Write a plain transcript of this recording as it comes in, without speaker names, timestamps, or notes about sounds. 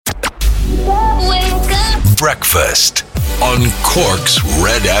Breakfast on Cork's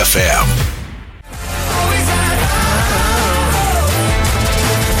Red FM.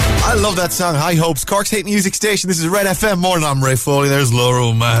 I love that song, High Hopes, Cork's hit music station. This is Red FM. Morning, I'm Ray Foley. There's Laura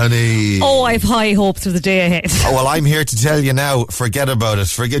O'Mahony. Oh, I've high hopes for the day ahead. Oh, well, I'm here to tell you now, forget about it.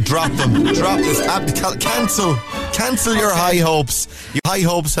 Drop them. Drop this. Cancel your high hopes. Your high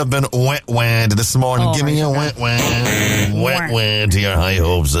hopes have been wet this morning. Oh, Give me a wet to your high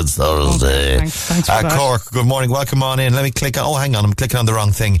hopes. It's Thursday. Thanks for that. Cork, good morning. Welcome on in. Let me click on. Oh, hang on. I'm clicking on the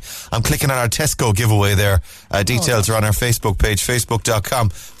wrong thing. I'm clicking on our Tesco giveaway there. Details are on our Facebook page,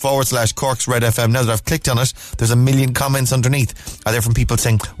 facebook.com/Cork's Red FM. Now that I've clicked on it, there's a million comments underneath. Are there from people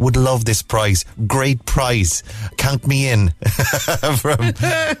saying, would love this prize. Great prize. Count me in. Do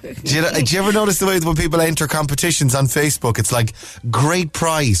you ever notice the way that when people enter competitions on Facebook, it's like, great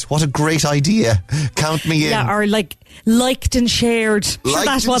prize. What a great idea. Count me in. Yeah, or liked and shared.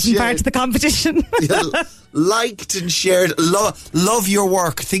 That wasn't part of the competition. Liked and shared. Love your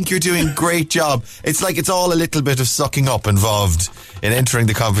work. Think you're doing a great job. It's like it's all a little bit of sucking up involved in entering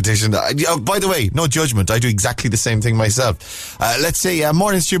the competition. By the way, no judgment. I do exactly the same thing myself. Let's say,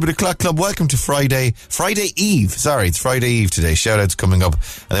 morning Stupid O'Clock Club. Welcome to Friday Eve. Sorry, it's Friday Eve today. Shout-outs coming up.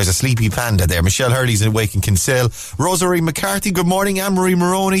 And there's a sleepy panda there. Michelle Hurley's awake in Kinsale. Rosary McCarthy, good morning. Anne-Marie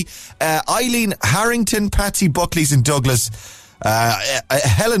Maroney. Eileen Harrington. Patsy Buckley's in Douglas.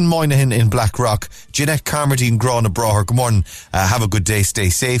 Helen Moynihan in Blackrock. Jeanette Carmody in Grana Braher, good morning. Have a good day,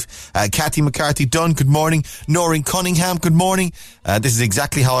 stay safe. Kathy McCarthy Dunn, good morning. Noreen Cunningham, good morning. This is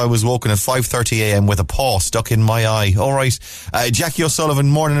exactly how I was woken at 5:30am with a paw stuck in my eye. Alright. Jackie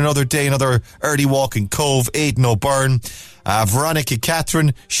O'Sullivan, morning, another day, another early walk in Cove. Aidan O'Byrne. Veronica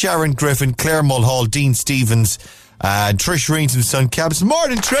Catherine, Sharon Griffin, Claire Mulhall, Dean Stevens, Trish Reins and Son Cabs.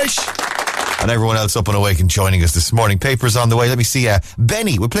 Morning, Trish! And everyone else up and awake and joining us this morning. Papers on the way. Let me see.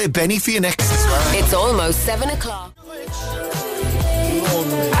 Benny. We'll play Benny for you next as well. It's almost 7 o'clock.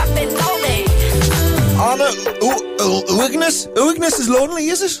 Anna Uignas is lonely,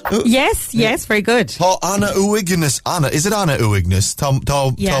 is it? Yes, very good. Anna Uignas. Anna, is it Anna Uignas?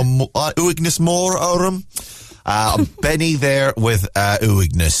 Uignas more Aurum? Benny there with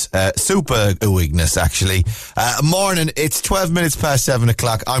Uignas. Super Uignas, actually. Morning, it's 12 minutes past 7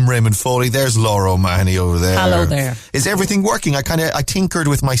 o'clock. I'm Raymond Foley. There's Laura O'Mahony over there. Hello there. Is everything working? I tinkered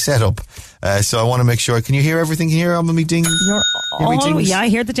with my setup. So I want to make sure. Can you hear everything here on me ding? Yeah, I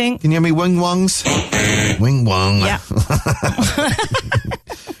hear the ding. Can you hear me wing wongs? Wing wong. Yeah.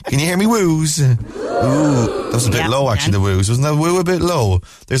 Can you hear me woos? Ooh, that was a bit low, actually, the woos. Wasn't that woo a bit low?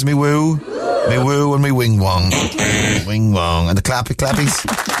 There's me woo and me wing wong. Wing wong. And the clappies.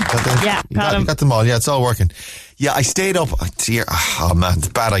 You got them all. Yeah, it's all working. Yeah, I stayed up. Oh man,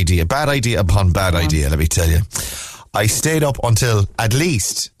 bad idea. Bad idea upon bad idea, let me tell you. I stayed up until at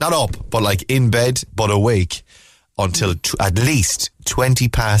least, not up, but like in bed, but awake until at least 20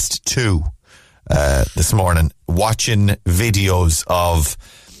 past 2 this morning, watching videos of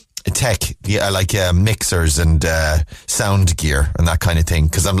tech, like mixers and sound gear and that kind of thing.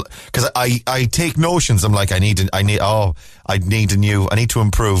 Because I take notions. I'm like, I need to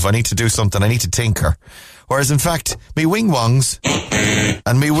improve. I need to do something. I need to tinker. Whereas in fact, me wing wongs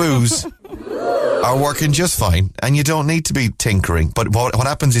and me woos are working just fine, and you don't need to be tinkering. But what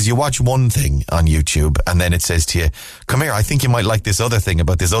happens is you watch one thing on YouTube, and then it says to you, come here, I think you might like this other thing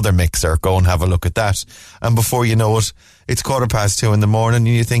about this other mixer. Go and have a look at that. And before you know it, it's 2:15 in the morning, and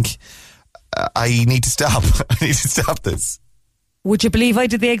you think, I need to stop. I need to stop this. Would you believe I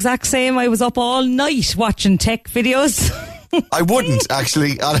did the exact same? I was up all night watching tech videos. I wouldn't,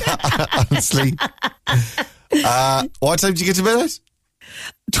 actually, honestly. What time did you get to bed at?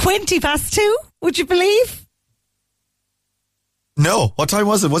 20 past 2, would you believe? No. What time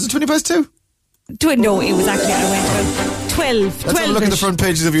was it? Was it 20 past 2? No, it was actually, I went about 12. Let's have a look at the front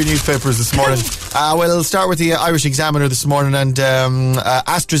pages of your newspapers this morning. We'll start with the Irish Examiner this morning, and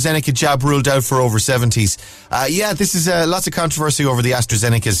AstraZeneca jab ruled out for over 70s. This is lots of controversy over the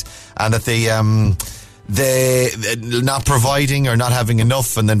AstraZenecas, and that they're not providing or not having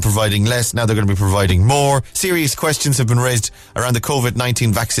enough and then providing less. Now they're going to be providing more. Serious questions have been raised around the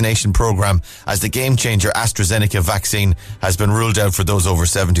COVID-19 vaccination programme as the game-changer AstraZeneca vaccine has been ruled out for those over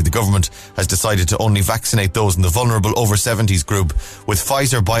 70. The government has decided to only vaccinate those in the vulnerable over 70s group with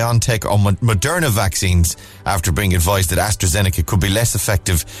Pfizer, BioNTech or Moderna vaccines after being advised that AstraZeneca could be less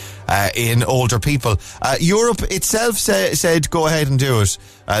effective in older people. Europe itself said go ahead and do it,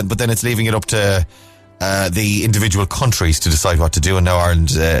 but then it's leaving it up to the individual countries to decide what to do, and now Ireland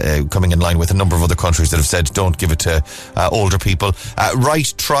coming in line with a number of other countries that have said don't give it to older people.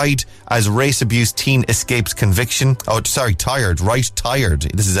 Wright tried as race abuse teen escapes conviction. Tired.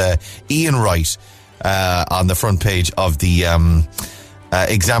 This is Ian Wright. on the front page of the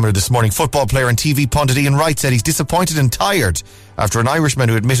Examiner this morning. Football player and TV pundit Ian Wright said he's disappointed and tired after an Irishman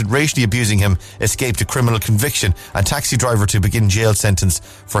who admitted racially abusing him escaped a criminal conviction, and taxi driver to begin jail sentence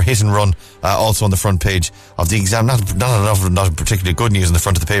for hit and run. Also on the front page of the Exam. Not particularly good news on the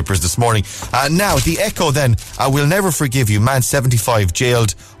front of the papers this morning. Now, the Echo then, will never forgive you. Man 75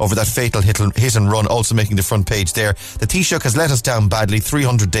 jailed over that fatal hit and run, also making the front page there. The Taoiseach has let us down badly.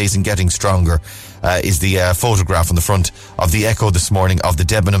 300 days in getting stronger is the photograph on the front of the Echo this morning of the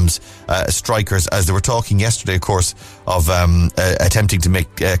Debenhams strikers, as they were talking yesterday, of course, of attempting to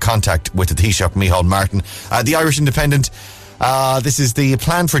make contact with the Taoiseach, Micheál Martin. The Irish Independent, this is the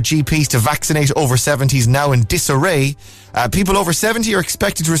plan for GPs to vaccinate over 70s now in disarray. People over 70 are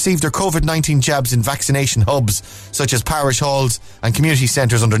expected to receive their COVID-19 jabs in vaccination hubs such as parish halls and community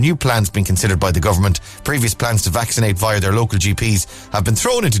centres under new plans being considered by the government. Previous plans to vaccinate via their local GPs have been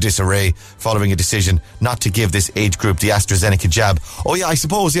thrown into disarray following a decision not to give this age group the AstraZeneca jab. Oh yeah, I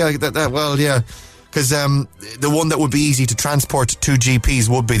suppose, yeah, well, yeah. Because the one that would be easy to transport to GPs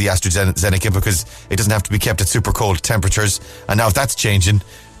would be the AstraZeneca, because it doesn't have to be kept at super cold temperatures. And now if that's changing,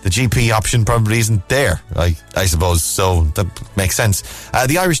 the GP option probably isn't there, I suppose. So that makes sense.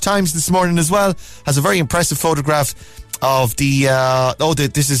 The Irish Times this morning as well has a very impressive photograph of the...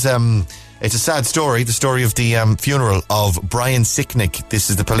 this is... it's a sad story, the story of the funeral of Brian Sicknick. This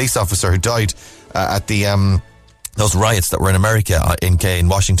is the police officer who died at the... those riots that were in America in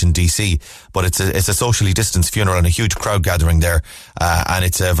Washington DC, but it's a socially distanced funeral and a huge crowd gathering there, and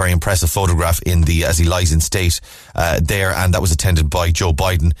it's a very impressive photograph as he lies in state there, and that was attended by Joe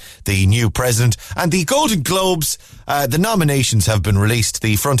Biden, the new president. And the Golden Globes, the nominations have been released.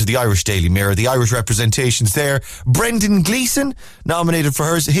 The front of the Irish Daily Mirror, the Irish representations there. Brendan Gleeson nominated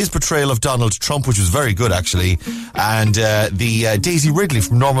for his portrayal of Donald Trump, which was very good actually, and the Daisy Ridley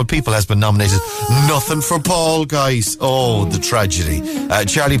from Normal People has been nominated. Nothing for Paul, guys. Oh, the tragedy.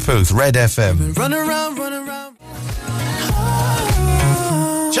 Charlie Puth, Red FM. Run around.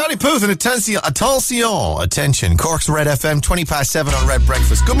 Charlie Puth and attention. Cork's Red FM, 7:20 on Red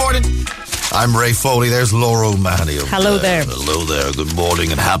Breakfast. Good morning. I'm Ray Foley. There's Laura O'Mahony. Hello there. Hello there. Good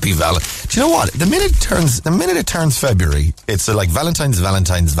morning and happy Valentine's. Do you know what? The minute it turns February, it's like Valentine's.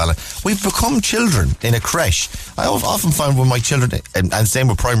 We've become children in a creche. I often find when my children, and same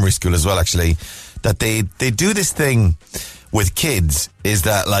with primary school as well, actually, that they do this thing with kids, is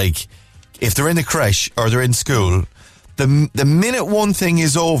that like, if they're in the creche or they're in school, the minute one thing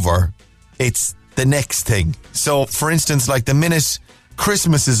is over, it's the next thing. So, for instance, like the minute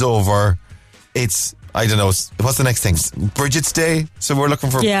Christmas is over, it's, I don't know, what's the next thing? Bridget's Day. So we're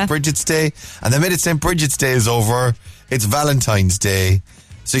looking for Bridget's Day. And the minute St. Bridget's Day is over, it's Valentine's Day.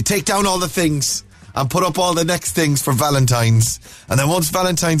 So you take down all the things and put up all the next things for Valentine's. And then once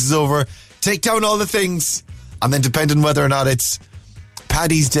Valentine's is over, take down all the things. And then depending whether or not it's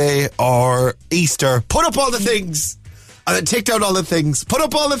Paddy's Day or Easter, put up all the things. And then take down all the things, put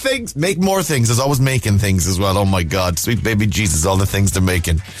up all the things, make more things. There's always making things as well. Oh my God, sweet baby Jesus, all the things they're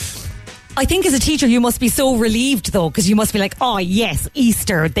making. I think as a teacher you must be so relieved though, because you must be like, oh yes,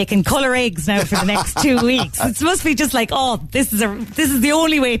 Easter, they can colour eggs now for the next 2 weeks. It must be just like, oh, this is the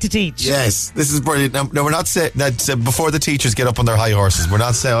only way to teach. Yes, this is brilliant. Now we're not saying that before the teachers get up on their high horses, we're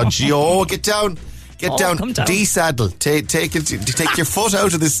not saying, get down, de-saddle, take your foot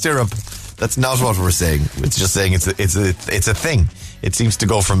out of the stirrup. That's not what we're saying. It's just saying it's a thing. It seems to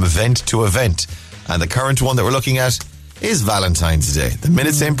go from event to event. And the current one that we're looking at is Valentine's Day. The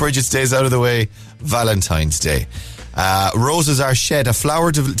minute St. Bridget's Day is out of the way, Valentine's Day. Roses are shed. A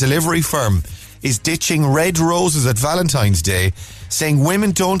flower delivery firm is ditching red roses at Valentine's Day, saying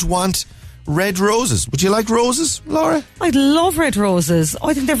women don't want red roses. Would you like roses, Laura? I'd love red roses.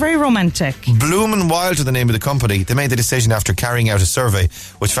 I think they're very romantic. Bloom and Wild are the name of the company. They made the decision after carrying out a survey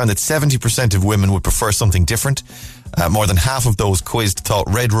which found that 70% of women would prefer something different. More than half of those quizzed thought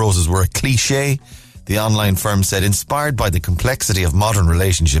red roses were a cliche. The online firm said, inspired by the complexity of modern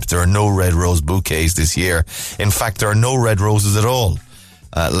relationships, there are no red rose bouquets this year. In fact, there are no red roses at all.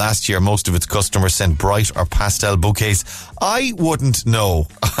 Last year, most of its customers sent bright or pastel bouquets. I wouldn't know.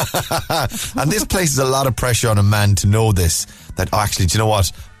 And this places a lot of pressure on a man to know this. That actually, do you know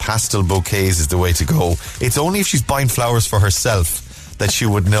what? Pastel bouquets is the way to go. It's only if she's buying flowers for herself that she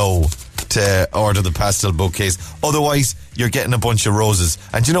would know to order the pastel bouquets. Otherwise, you're getting a bunch of roses.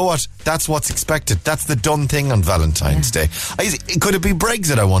 And you know what? That's what's expected. That's the done thing on Valentine's Day. Could it be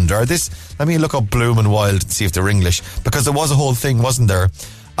Brexit, I wonder? Let me look up Bloom and Wild and see if they're English. Because there was a whole thing, wasn't there,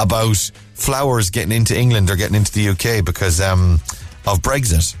 about flowers getting into England or getting into the UK because of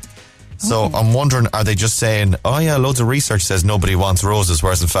Brexit. So I'm wondering, are they just saying, oh yeah, loads of research says nobody wants roses,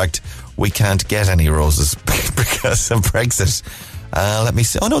 whereas in fact we can't get any roses because of Brexit. Let me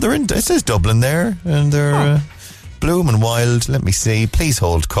see. Oh no, it says Dublin there, and they're bloom and wild. Let me see. Please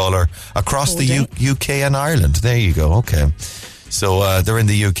hold caller across the UK and Ireland. There you go. Okay. So they're in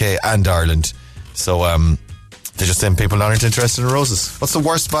the UK and Ireland. So they're just saying people aren't interested in roses. What's the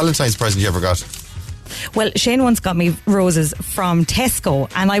worst Valentine's present you ever got? Well, Shane once got me roses from Tesco,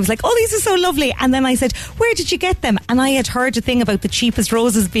 and I was like, oh, these are so lovely. And then I said, where did you get them? And I had heard a thing about the cheapest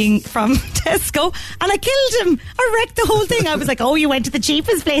roses being from Tesco, and I killed him. I wrecked the whole thing. I was like, oh, you went to the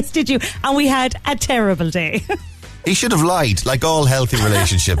cheapest place, did you? And we had a terrible day. He should have lied, like all healthy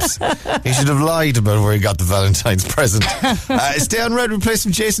relationships. He should have lied about where he got the Valentine's present. Stay on Red, we play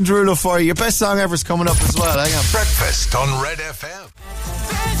some Jason Derulo for you. Your best song ever is coming up as well. Hang on. Breakfast on Red FM.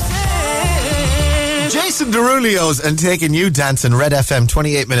 Jason Derulo's and taking you dancing. Red FM,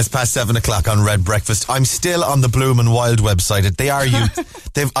 28 minutes past 7 o'clock on Red Breakfast. I'm still on the Bloom and Wild website. They are you.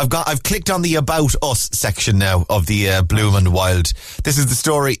 I've clicked on the About Us section now of the Bloom and Wild. This is the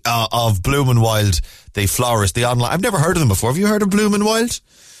story of Bloom and Wild, the florist, the online. I've never heard of them before. Have you heard of Bloom and Wild?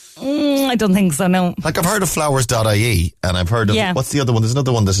 I don't think so, no. Like, I've heard of flowers.ie, and I've heard of, what's the other one? There's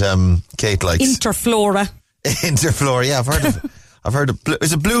another one that Kate likes. Interflora, yeah, I've heard of I've heard of,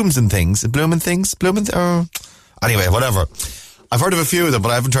 is it Blooms and Things? Bloom and Things? Anyway, whatever. I've heard of a few of them, but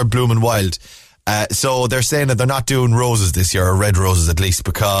I haven't heard Bloom and Wild. So they're saying that they're not doing roses this year, or red roses at least,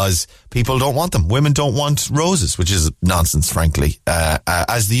 because people don't want them. Women don't want roses, which is nonsense, frankly.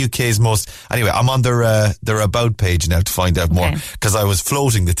 As the UK's most... Anyway, I'm on their About page now to find out more, because I was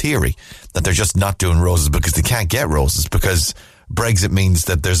floating the theory that they're just not doing roses because they can't get roses, because Brexit means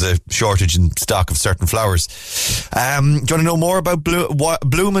that there's a shortage in stock of certain flowers. Do you want to know more about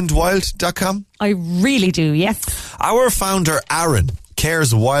bloomandwild.com? I really do, yes. Our founder, Aaron,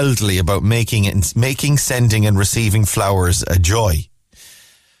 cares wildly about making, sending and receiving flowers a joy.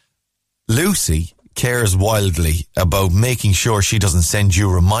 Lucy cares wildly about making sure she doesn't send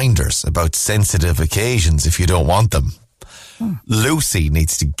you reminders about sensitive occasions if you don't want them. Lucy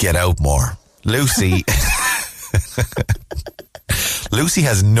needs to get out more. Lucy... Lucy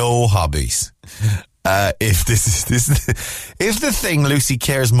has no hobbies. If the thing Lucy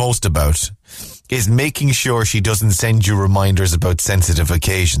cares most about is making sure she doesn't send you reminders about sensitive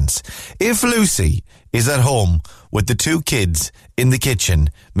occasions. If Lucy is at home with the two kids in the kitchen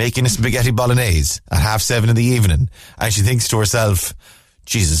making a spaghetti bolognese at 7:30 in the evening, and she thinks to herself,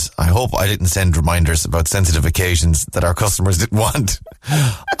 Jesus, I hope I didn't send reminders about sensitive occasions that our customers didn't want.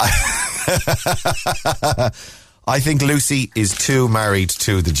 I think Lucy is too married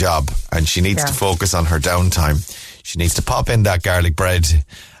to the job, and she needs to focus on her downtime. She needs to pop in that garlic bread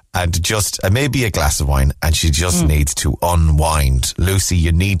and just maybe a glass of wine, and she just needs to unwind. Lucy,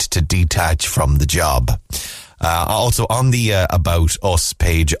 you need to detach from the job. Also on the About Us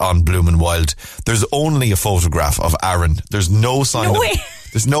page on Bloom and Wild, there's only a photograph of Aaron. There's no sign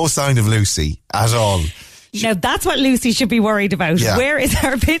there's no sign of Lucy at all. Now that's what Lucy should be worried about. Yeah. Where is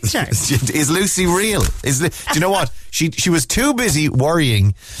her picture? Is Lucy real? Do you know what? She was too busy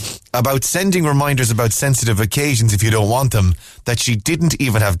worrying about sending reminders about sensitive occasions if you don't want them, that she didn't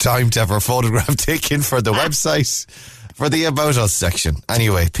even have time to have her photograph taken for the website, for the About Us section.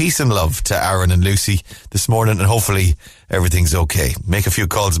 Anyway, peace and love to Aaron and Lucy this morning, and hopefully everything's okay. Make a few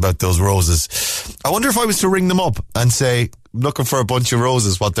calls about those roses. I wonder if I was to ring them up and say, looking for a bunch of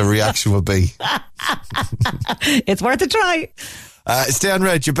roses, what the reaction would be. It's worth a try. Stay on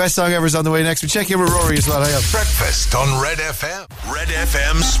Red. Your best song ever is on the way next. We check in with Rory as well. Hang on. Breakfast on Red FM. Red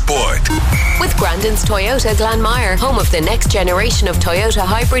FM Sport. With Grandin's Toyota Glanmire, home of the next generation of Toyota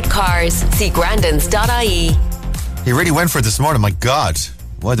hybrid cars. See grandins.ie. He really went for it this morning. My God.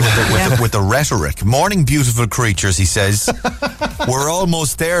 With the rhetoric. Morning, beautiful creatures, he says. We're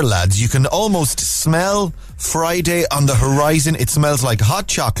almost there, lads. You can almost smell Friday on the horizon. It smells like hot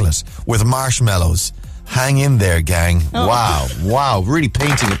chocolate with marshmallows. Hang in there, gang. Oh. Wow. Really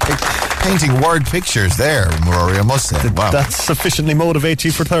painting word pictures there, Rory, I must say. Wow. That sufficiently motivates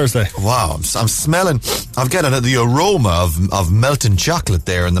you for Thursday. Wow, I'm smelling, I'm getting the aroma of melting chocolate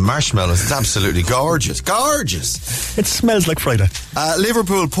there and the marshmallows. It's absolutely gorgeous. Gorgeous. It smells like Friday.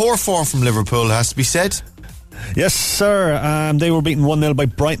 Liverpool, poor form from Liverpool, has to be said. Yes, sir. They were beaten 1-0 by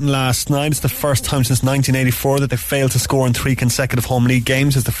Brighton last night. It's the first time since 1984 that they failed to score in 3 consecutive home league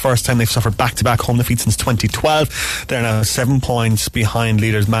games. It's the first time they've suffered back-to-back home defeats since 2012. They're now 7 points behind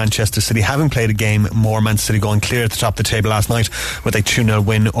leaders Manchester City, having played a game more. Man City going clear at the top of the table last night with a 2-0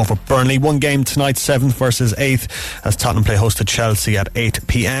 win over Burnley. One game tonight, 7th versus 8th, as Tottenham play host to Chelsea at 8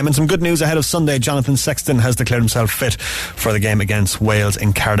 p.m. And some good news ahead of Sunday. Jonathan Sexton has declared himself fit for the game against Wales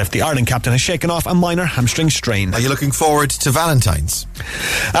in Cardiff. The Ireland captain has shaken off a minor hamstring strain. Are you looking forward to Valentine's?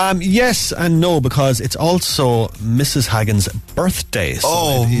 Yes and no, because it's also Mrs. Hagen's birthday.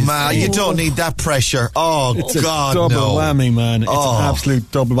 So man, you don't need that pressure. Oh, it's God, a double whammy, man. It's an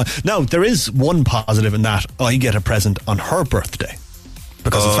absolute double whammy. Now, there is one positive in that. I get a present on her birthday.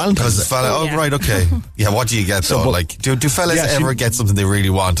 Because it's Valentine's Day. Oh, right, okay. Yeah, what do you get, though? Do fellas ever get something they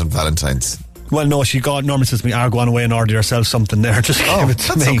really want on Valentine's? Well, no, she normally says to me, go on away and order yourself something there. Just give it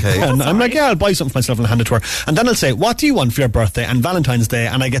to me. Okay. And I'm like, I'll buy something for myself and hand it to her. And then I'll say, what do you want for your birthday and Valentine's Day?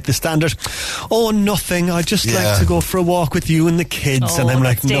 And I get the standard, nothing. I'd just like to go for a walk with you and the kids. And I'm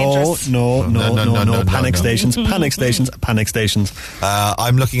like, no. Panic stations.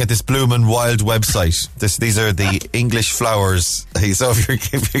 I'm looking at this Bloomin' Wild website. These are the English flowers. So if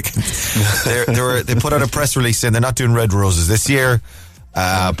they put out a press release saying they're not doing red roses this year.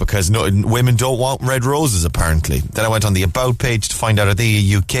 Because women don't want red roses, apparently. Then I went on the About page to find out are they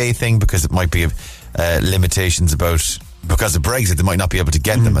a UK thing, because it might be limitations because of Brexit, they might not be able to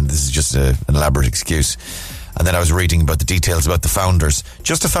get them, and this is just an elaborate excuse. And then I was reading about the details about the founders.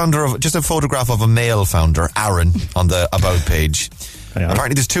 Just a photograph of a male founder, Aaron, on the About page.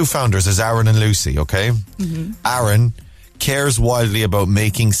 Apparently there's 2 founders, there's Aaron and Lucy, okay? Mm-hmm. Aaron cares wildly about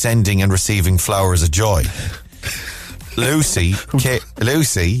making, sending and receiving flowers a joy. Lucy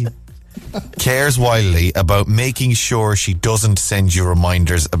cares wildly about making sure she doesn't send you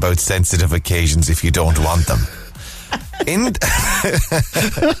reminders about sensitive occasions if you don't want them.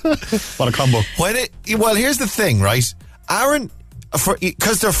 What a combo. Well, here's the thing, right? Aaron,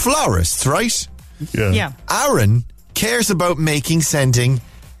 because they're florists, right? Yeah. Aaron cares about making, sending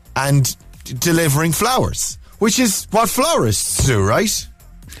and delivering flowers, which is what florists do, right?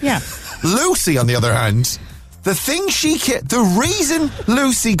 Yeah. Lucy, on the other hand, the reason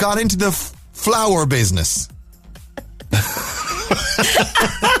Lucy got into the flower business.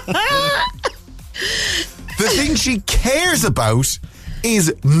 The thing she cares about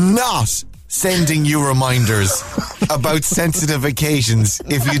is not sending you reminders about sensitive occasions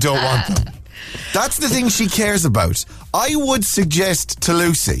if you don't want them. That's the thing she cares about. I would suggest to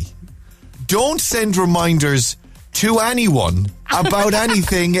Lucy, don't send reminders to anyone about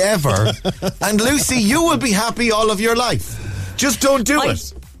anything ever, and Lucy, you will be happy all of your life. Just don't do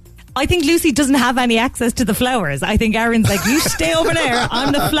it. I think Lucy doesn't have any access to the flowers. I think Aaron's like, you stay over there,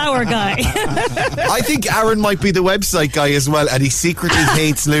 I'm the flower guy. I think Aaron might be the website guy as well, and he secretly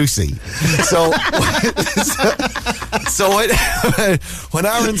hates Lucy. So when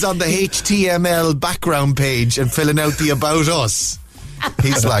Aaron's on the HTML background page and filling out the About Us,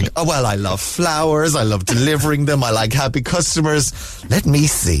 he's like, I love flowers, I love delivering them, I like happy customers. Let me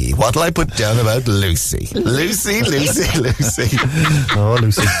see, what'll I put down about Lucy? Lucy. Oh,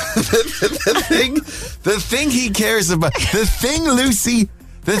 Lucy. the thing he cares about, the thing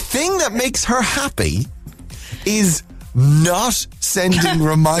that makes her happy is not sending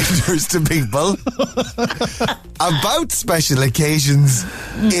reminders to people about special occasions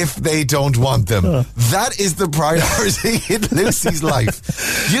if they don't want them. That is the priority in Lucy's life.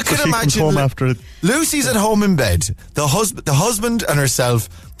 You can imagine Lucy's at home in bed. The husband and herself,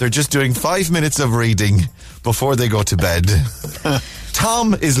 they're just doing 5 minutes of reading before they go to bed.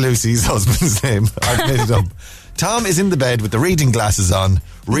 Tom is Lucy's husband's name. I've made it up. Tom is in the bed with the reading glasses on,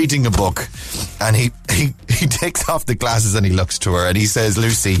 reading a book, and he takes off the glasses and he looks to her and he says,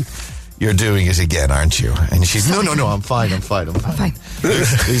 Lucy, you're doing it again, aren't you? And she's, no, I'm fine.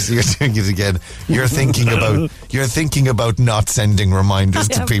 Lucy, you're doing it again. You're thinking about not sending reminders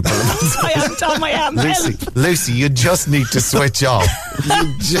to people. I am, Tom, I am. Lucy, you just need to switch off.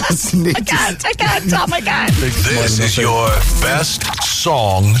 You just need I can't, Tom, I can't. This is your best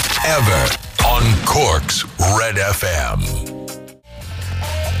song ever on Cork's Red FM.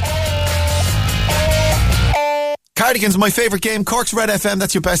 Cardigans, my favourite game, Cork's Red FM.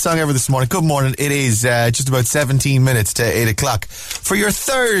 That's your best song ever this morning. Good morning. It is just about 17 minutes to 8 o'clock. For your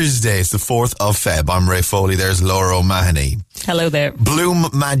Thursday, it's the 4th of Feb. I'm Ray Foley. There's Laura O'Mahony. Hello there. Bloom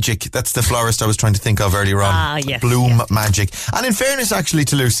Magic. That's the florist I was trying to think of earlier on. Yes. Bloom Magic. And in fairness, actually,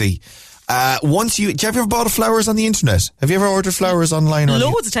 to Lucy, Do you ever bought flowers on the internet? Have you ever ordered flowers online?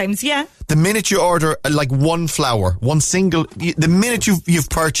 Loads of times, yeah. The minute you order like one flower, the minute you've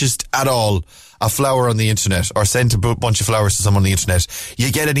purchased at all a flower on the internet or sent a bunch of flowers to someone on the internet,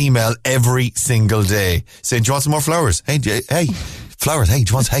 you get an email every single day saying, "Do you want some more flowers? Hey, flowers. Hey,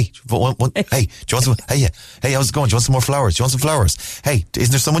 do you want? Hey, do you want some? Hey, how's it going? Do you want some more flowers? Do you want some flowers? Hey,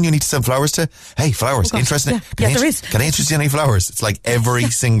 isn't there someone you need to send flowers to? Hey, flowers. Interesting? Yeah, there is. Can I interest you in any flowers? It's like every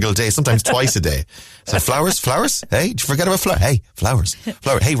single day, sometimes twice a day. So flowers. Hey, did you forget about flowers? Hey, flowers.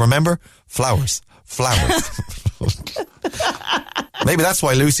 Hey, remember flowers. Maybe that's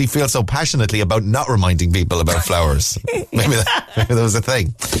why Lucy feels so passionately about not reminding people about flowers. Maybe that was a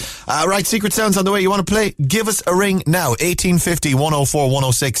thing. Right, Secret Sounds on the way. You want to play? Give us a ring now. 1850 104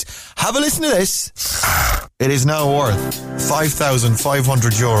 106. Have a listen to this. It is now worth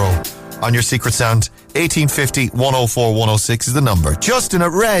 €5,500 on your Secret Sound. 1850 104 106 is the number. Justin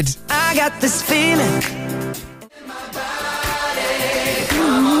at Red. I got this feeling.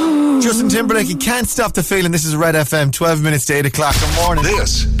 Justin Timberlake, you can't stop the feeling. This is Red FM, 12 minutes to 8 o'clock. Good morning.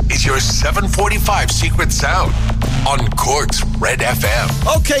 This is your 7:45 Secret Sound on Cork's Red FM.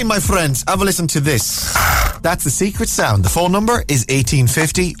 Okay, my friends, have a listen to this. That's the Secret Sound. The phone number is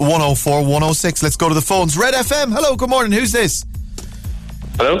 1850 104 106. Let's go to the phones. Red FM, hello, good morning. Who's this?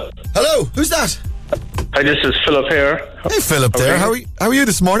 Hello? Hello, who's that? Hi, this is Philip here. Hey, Philip there. How are you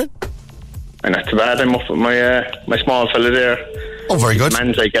this morning? I'm not too bad. I'm up with my small fella there. Oh, very good.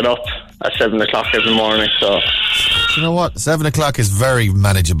 Man's I get up at 7 o'clock every morning, so... You know what? 7 o'clock is very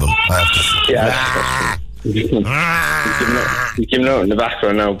manageable, I have to say. Yeah. He's giving out in the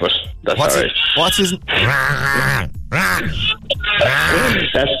background now, but that's alright. What's his...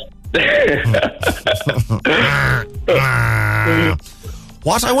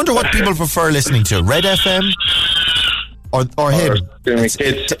 What? I wonder what people prefer listening to. Red FM or him?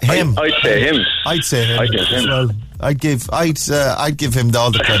 Him. I'd say him. I'd say him. Well, I'd give him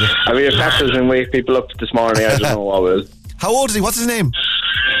all the credit. I mean, if that doesn't wake people up this morning, I don't know what will. How old is he? What's his name?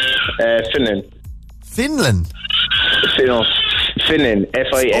 Finland. Finland? Finland.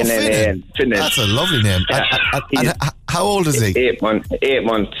 F-I-N-N-A-N. Finland. That's a lovely name. And how old is he? 8 months. 8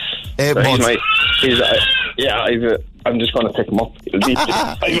 months. 8 months. I'm just going to pick him up. I'm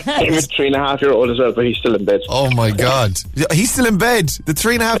a 3.5-year-old as well, but he's still in bed. Oh my God. He's still in bed. The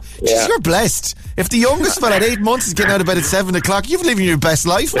 3.5. Yeah. You're blessed. If the youngest fella at 8 months is getting out of bed at 7 o'clock, you're living your best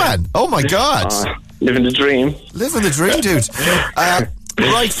life, man. Oh my God. Living the dream. Living the dream, dude.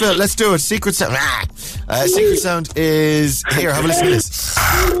 Right, Phil, let's do it. Secret Sound. Secret Sound is here. Have a listen to this.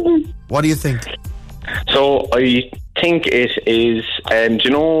 What do you think? So I think it is, do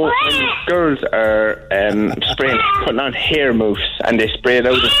you know when girls are putting on hair mousse and they spray it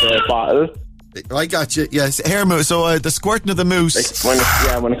out of the bottle? I got you. Yes, hair mousse. So the squirting of the mousse. Like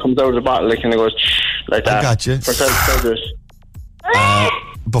when it comes out of the bottle, it kind of goes like that. I got you. For starters.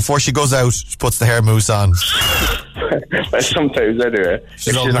 Before she goes out, she puts the hair mousse on. Well, sometimes anyway.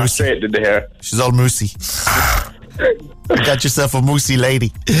 She's all moussey. Straight in the hair. She's all moussey. You got yourself a moussey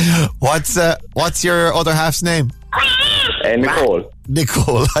lady. What's your other half's name? Nicole.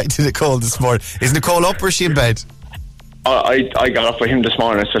 Nicole. I did Nicole this morning. Is Nicole up or is she in bed? I got up with him this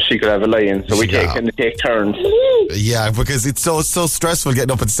morning so she could have a lie-in. So we take turns. Yeah, because it's so stressful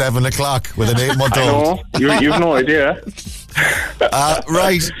getting up at 7 o'clock with an 8-month-old. I know. You've no idea.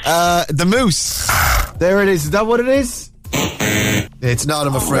 Right. The mousse. There it is. Is that what it is? It's not,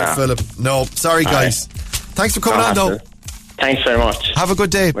 I'm afraid, Philip. No. Sorry, guys. Thanks for coming on, though. Thanks very much. Have a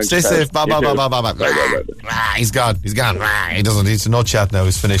good day. Stay safe. Bye. He's gone. He doesn't need to no chat now.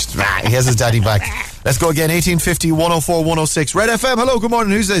 He's finished. He has his daddy back. Let's go again. 1850 104 106. Red FM. Hello. Good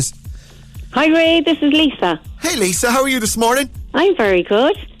morning. Who's this? Hi, Ray. This is Lisa. Hey, Lisa. How are you this morning? I'm very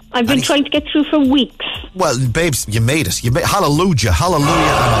good. I've been trying to get through for weeks. Well, babes, you made it. Hallelujah. Hallelujah.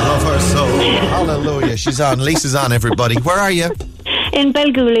 I love her so. Hallelujah. She's on. Lisa's on, everybody. Where are you? In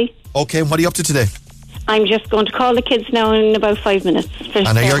Belgooly. Okay. What are you up to today? I'm just going to call the kids now in about 5 minutes for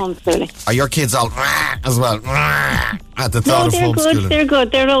their homeschooling. Are your kids all as well at the thought of homeschooling? They're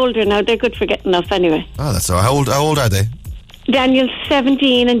good. They're older now. They're good for getting up anyway. Oh, that's all right. How old are they? Daniel's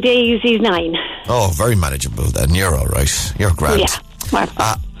 17 and Daisy's 9. Oh, very manageable then. You're all right. You're grand.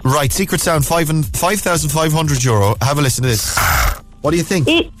 Yeah. Right, Secret Sound, €5,500. Have a listen to this. What do you think?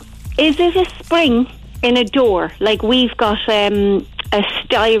 Is it a spring in a door? Like we've got a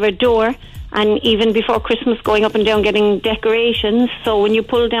styra door, and even before Christmas going up and down getting decorations, so when you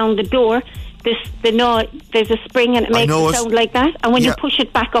pull down the door, there's a spring and it makes a sound like that, and when you push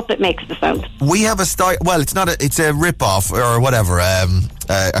it back up it makes the sound. We have a it's a rip-off or whatever,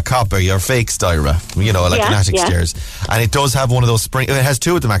 a copper or fake styra, like an attic stairs, and it does have one of those spring. It has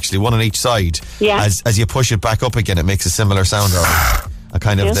two of them actually, one on each side. Yeah. As you push it back up again, it makes a similar sound. A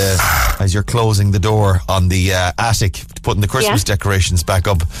kind of as you're closing the door on the attic, putting the Christmas decorations back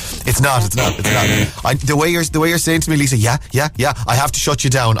up. It's not. The way you're saying to me, Lisa, yeah, I have to shut you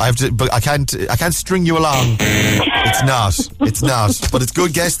down. But I can't string you along. It's not. But it's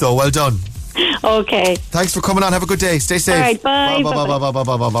good guess though. Well done. Okay. Thanks for coming on. Have a good day. Stay safe. All right, bye.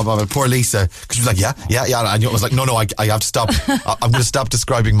 Bye. Poor Lisa, because she was like, yeah. And I was like, no, I have to stop. I'm going to stop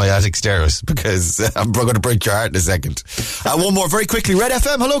describing my attic stairs because I'm going to break your heart in a second. One more, very quickly. Red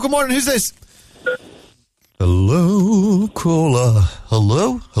FM. Hello, good morning. Who's this? Hello, caller.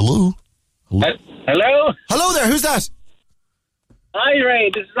 Hello. Hello Hello there. Who's that? Hi Ray,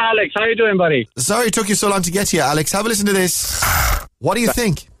 this is Alex. How you doing, buddy? Sorry it took you so long to get to you, Alex. Have a listen to this. What do you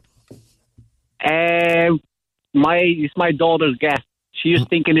think? It's my daughter's guess. She was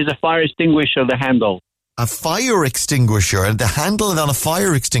thinking is a fire extinguisher the handle. A fire extinguisher and the handle on a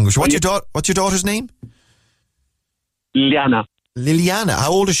fire extinguisher. What's your daughter's name? Liliana.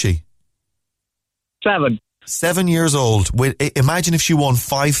 How old is she? 7. 7 years old. Imagine if she won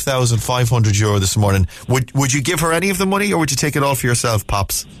 €5,500 this morning. Would you give her any of the money, or would you take it all for yourself,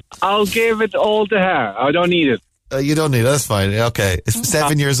 Pops? I'll give it all to her. I don't need it. You don't need it. That's fine. Okay. It's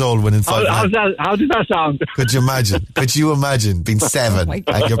 7 years old winning $5,000. How does that sound? Could you imagine being 7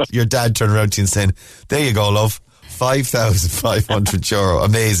 and your dad turning around to you and saying, there you go, love. €5,500.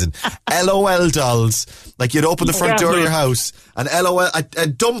 Amazing. LOL dolls. Like you'd open the front door of your house and LOL, a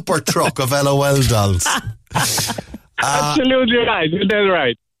dumper truck of LOL dolls. Absolutely right. You're dead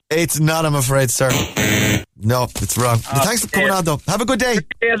right. It's not, I'm afraid, sir. No, it's wrong. Thanks for coming on, though. Have a good day.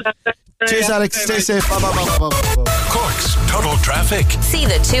 Cheers, Alex. Stay safe. Bye. Cork's Total Traffic. See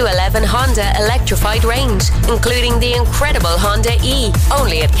the 211 Honda electrified range, including the incredible Honda E,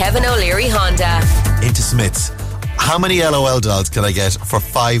 only at Kevin O'Leary Honda. Into Smith's. How many LOL dolls can I get for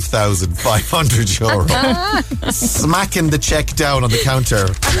 €5,500? Smacking the check down on the counter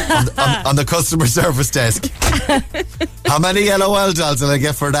on the customer service desk. How many LOL dolls will I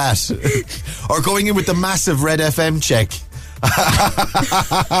get for that? Or going in with the massive Red FM check.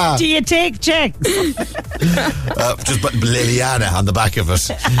 Do you take checks? Just put Liliana on the back of it.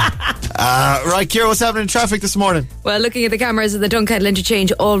 Right, Ciara, what's happening in traffic this morning? Well, looking at the cameras at the Dunkettle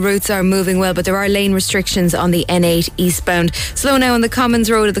interchange, all routes are moving well, but there are lane restrictions on the N8 eastbound. Slow now on the Commons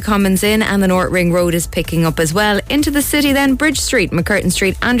Road at the Commons Inn, and the North Ring Road is picking up as well. Into the city then, Bridge Street, McCurtain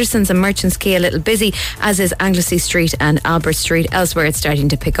Street, Anderson's and Merchants Quay a little busy, as is Anglesey Street and Albert Street. Elsewhere it's starting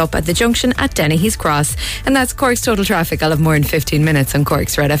to pick up at the junction at Dennehy's Cross. And that's Cork's Total Traffic. I'll have more in 15 minutes on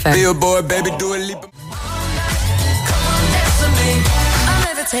Cork's Red FM. Hey, boy, baby, do a leap.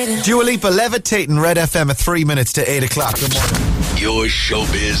 Dua Lipa levitating. Red FM at 3 minutes to 8 o'clock. Good morning. Your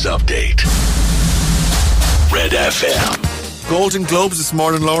showbiz update. Red FM. Golden Globes this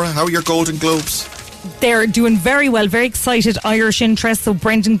morning, Laura. How are your Golden Globes? They're doing very well, very excited Irish interest. So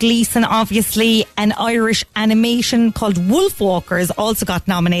Brendan Gleeson, obviously, an Irish animation called Wolfwalkers also got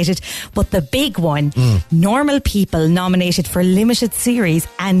nominated. But the big one, Normal People, nominated for limited series,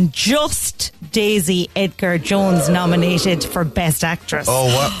 and just Daisy Edgar Jones nominated for Best Actress. Oh,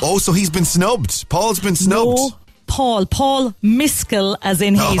 wow. Oh, so he's been snubbed. Paul's been snubbed. No, Paul Miskell, as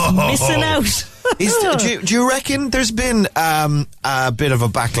in he's missing out. Do you reckon there's been a bit of a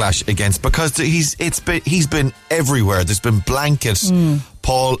backlash against, because he's been everywhere. There's been blankets.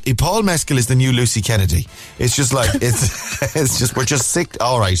 Paul Mescal is the new Lucy Kennedy. It's just like it's just we're just sick.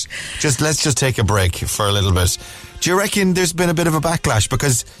 All right, let's just take a break for a little bit. Do you reckon there's been a bit of a backlash,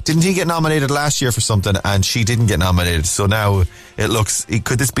 because didn't he get nominated last year for something and she didn't get nominated? So now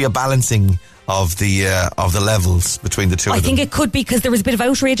could this be a balancing of the levels between the two of them? I think it could be, because there was a bit of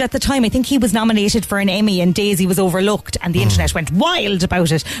outrage at the time. I think he was nominated for an Emmy and Daisy was overlooked, and the internet went wild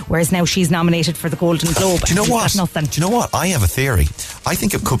about it, whereas now she's nominated for the Golden Globe. Do you know what? Nothing. Do you know what? I have a theory. I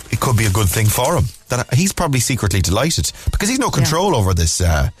think it could be a good thing for him. That he's probably secretly delighted, because he's no control over this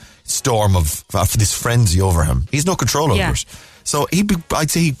storm of this frenzy over him. He's no control over it. So I'd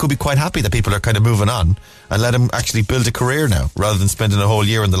say he could be quite happy that people are kind of moving on and let him actually build a career now, rather than spending a whole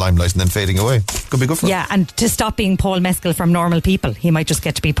year in the limelight and then fading away. Could be good for him. Yeah, and to stop being Paul Mescal from Normal People, he might just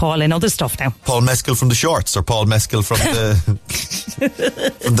get to be Paul in other stuff now. Paul Mescal from the Shorts, or Paul Mescal from the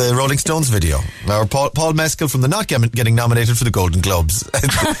from the Rolling Stones video, or Paul Mescal from the not getting nominated for the Golden Globes.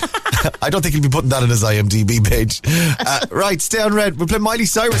 I don't think he'll be putting that on his IMDb page. Right, stay on Red. We'll play Miley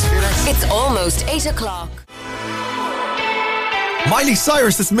Cyrus for you next. It's almost 8 o'clock. Miley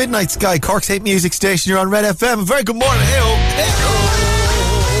Cyrus, this Midnight Sky, Cork's hate music station. You're on Red FM. A very good morning. Hey-oh.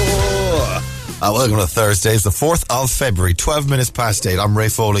 Welcome to Thursday. It's the 4th of February, 12 minutes past 8. I'm Ray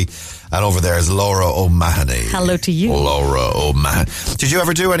Foley, and over there is Laura O'Mahony. Hello to you. Laura O'Mahony. Did you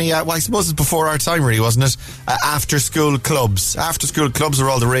ever do any, well, I suppose it's before our time really, wasn't it? After-school clubs. After-school clubs are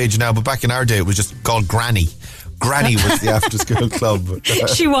all the rage now, but back in our day it was just called Granny. Granny was the after-school club.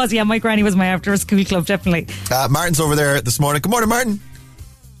 She was, yeah. My granny was my after-school club, definitely. Martin's over there this morning. Good morning, Martin.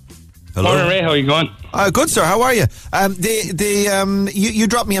 Hello. Morning, Ray. How are you going? Good, sir. How are you? You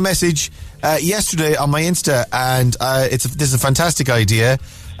dropped me a message yesterday on my Insta, and this is a fantastic idea.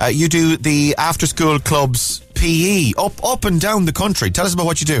 You do the after-school clubs PE up and down the country. Tell us about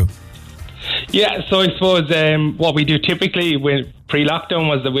what you do. Yeah, so I suppose what we do typically when pre-lockdown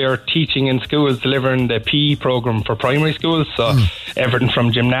was that we were teaching in schools, delivering the PE program for primary schools. So everything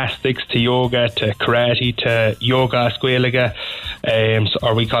from gymnastics to yoga to karate to yoga gaeilge,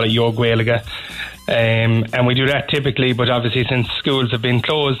 or we call it yoga gaeilge. And we do that typically, but obviously since schools have been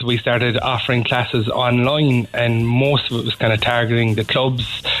closed, we started offering classes online, and most of it was kind of targeting the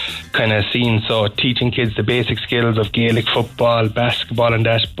clubs kind of scene, so teaching kids the basic skills of Gaelic football, basketball and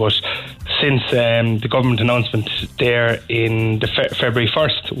that. But since the government announcement there in the February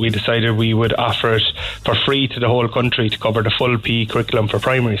 1st, we decided we would offer it for free to the whole country to cover the full PE curriculum for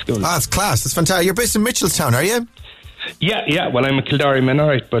primary schools. Ah, that's class. That's fantastic. You're based in Mitchelstown, are you? Yeah. Well, I'm a Kildare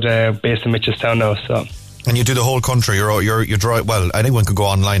minority, but based in Mitchelstown now. So. And you do the whole country. You're dry. Well, anyone can go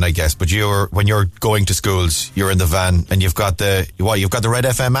online, I guess. But when you're going to schools, you're in the van, and you've got the Red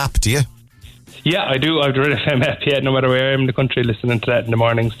FM app, do you? Yeah, I do. I have the Red FM app. Yeah, no matter where I am in the country, listening to that in the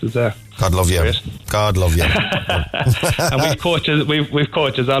mornings. God love you. Great. God love you. And we've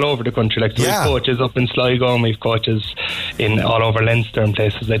coaches all over the country. Like, so we've coaches up in Sligo, and we've coaches in all over Leinster and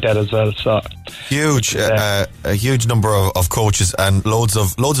places like that as well. So huge, a huge number of coaches and loads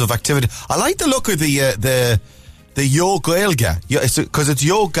of activity. I like the look of the yoga gaeilge, because it's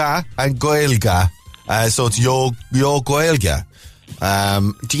yoga and gaeilge, so it's yoga gaeilge.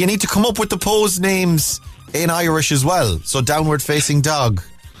 Do you need to come up with the pose names in Irish as well? So downward facing dog.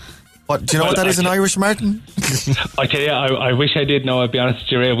 What do you know what that is in Irish, Martin? I tell you, I wish I did know. I'll be honest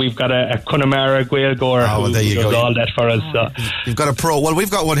with you, Ray. We've got a Connemara Gaeilgeoir who does all that for us. So. You've got a pro. Well,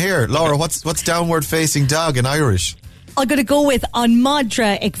 we've got one here. Laura, what's downward facing dog in Irish? I'm going to go with An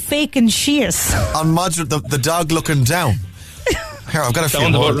Madra ag Fécin Shears. An Madra, the dog looking down. Here, I've got a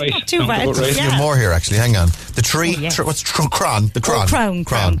few more. Right. Not too bad. A few more here, actually. Hang on. The tree. What's cron? The cron.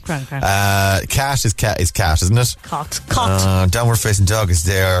 Crown. Cat is cat, isn't it? Cot. Downward facing dog is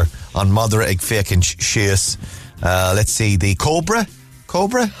there. On mother ag fécin sheas. Let's see. The cobra.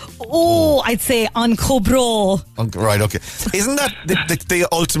 Oh, I'd say on cobro. Right. Okay. Isn't that the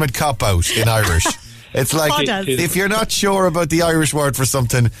ultimate cop out in Irish? It's like, if you're not sure about the Irish word for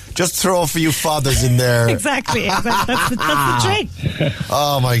something, just throw a few fathers in there. Exactly. That's the trick.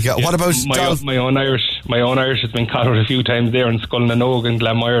 Oh my God! Yeah, what about my own Irish has been caught out a few times there in Scull and Oak and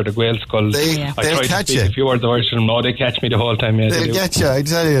Glanmire, the Gael Skulls. They'll catch you. A few words of Irish, and they catch me the whole time. Yeah, they'll get you. I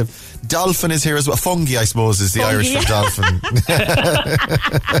tell you. Dolphin is here as well. Fungi, I suppose, is the Irish for dolphin.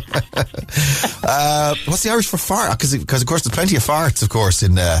 What's the Irish for fart? Because of course there's plenty of farts, of course,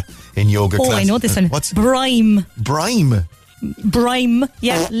 in yoga class. Oh, I know this one. What's Brime?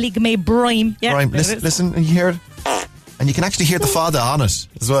 Yeah, Ligme Brime. Yeah, Brime. Listen, and you hear it, and you can actually hear the father on it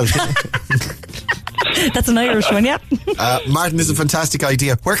as well. That's an Irish one, yeah. Martin, this is a fantastic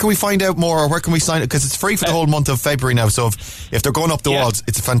idea. Where can we find out more, or where can we sign it? Because it's free for the whole month of February now, so if they're going up the walls,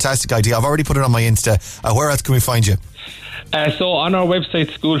 it's a fantastic idea. I've already put it on my Insta. Where else can we find you? So on our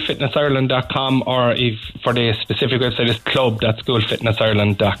website, schoolfitnessireland.com, or if for the specific website is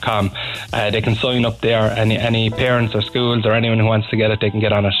club.schoolfitnessireland.com. They can sign up there. Any parents or schools or anyone who wants to get it, they can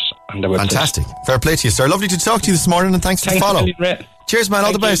get on it on the website. Fantastic. Fair play to you, sir. Lovely to talk to you this morning, and thanks for the follow. Cheers, man.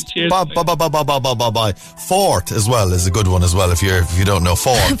 All the best. Bye. Fort as well is a good one as well. If you don't know,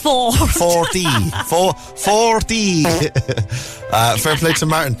 Fort. 40. Fair play to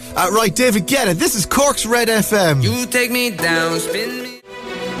Martin. Right, David, get it. This is Cork's Red FM. You take me down, spin me.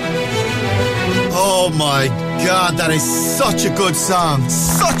 Oh my God, that is such a good song.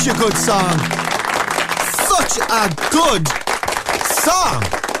 Such a good song. Such a good song.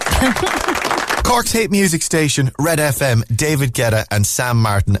 Cork's hate music station, Red FM, David Guetta and Sam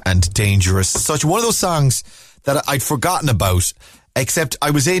Martin and Dangerous. Such one of those songs that I'd forgotten about, except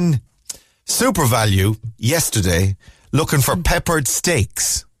I was in Super Value yesterday looking for peppered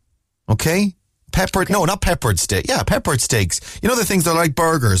steaks. Okay? No, not peppered steak. Yeah, peppered steaks. You know the things that are like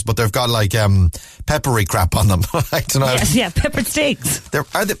burgers, but they've got like peppery crap on them. I don't know. Yes, yeah, peppered steaks. They're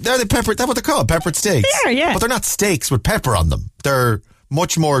peppered. That's what they're called, peppered steaks. They are, yeah. But they're not steaks with pepper on them. They're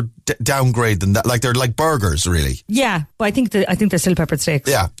much more downgrade than that. Like they're like burgers, really. Yeah, but I think they're still peppered steaks.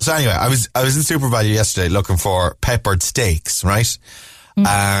 Yeah. So anyway, I was in Super Value yesterday looking for peppered steaks, right?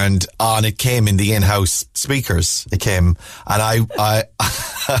 And on it came in the in-house speakers. It came, and I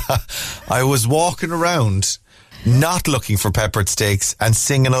I was walking around not looking for peppered steaks and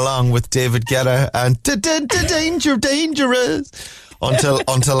singing along with David Guetta and dangerous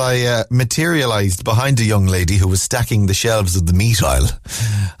until I materialised behind a young lady who was stacking the shelves of the meat aisle.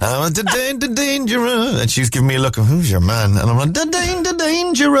 And I went dangerous, and she was giving me a look of who's your man, and I'm like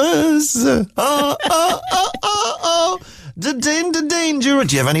dangerous. Dangerous.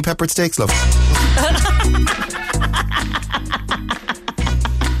 Do you have any peppered steaks, love?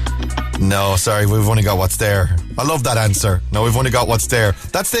 No, sorry, we've only got what's there. I love that answer. No, we've only got what's there.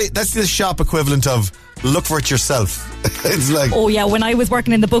 That's the shop equivalent of look for it yourself. It's like, oh yeah, when I was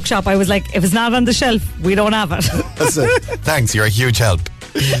working in the bookshop, I was like, if it's not on the shelf, we don't have it. That's it. Thanks, you're a huge help.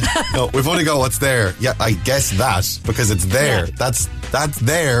 No, we've only got what's there. Yeah, I guess that because it's there. Yeah. That's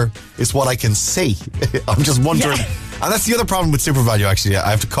there is what I can see. I'm just wondering, and that's the other problem with Super Value. Actually, I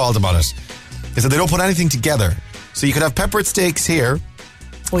have to call them on it. Is that they don't put anything together. So you could have peppered steaks here.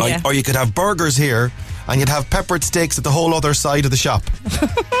 Or you could have burgers here, and you'd have peppered steaks at the whole other side of the shop.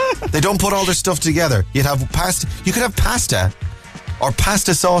 They don't put all their stuff together. You'd have pasta. You could have pasta or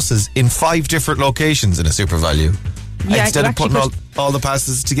pasta sauces in 5 different locations in a Super Value. Yeah, instead of putting all the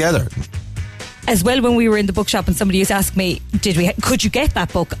pastas together. As well, when we were in the bookshop and somebody used to ask me, could you get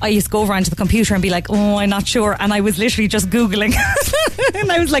that book? I used to go over onto the computer and be like, oh, I'm not sure. And I was literally just Googling.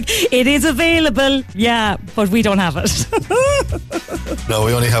 And I was like, it is available. Yeah, but we don't have it. No,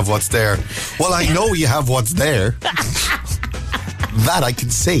 we only have what's there. Well, I know you have what's there. That I can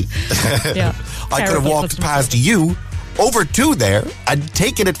see. Yeah, I could have walked past you over to there and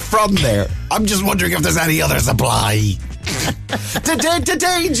taken it from there. I'm just wondering if there's any other supply.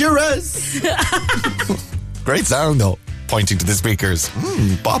 Dangerous. Great sound though, pointing to the speakers.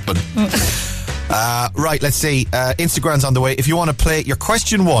 Bopping. Right, let's see. Instagram's on the way. If you want to play your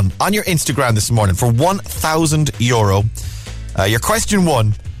question 1 on your Instagram this morning for €1,000, your question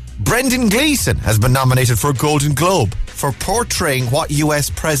 1, Brendan Gleeson has been nominated for a Golden Globe for portraying what US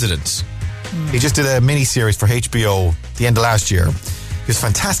president? He just did a mini-series for HBO the end of last year. He was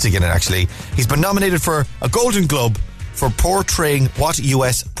fantastic in it, actually. He's been nominated for a Golden Globe for portraying what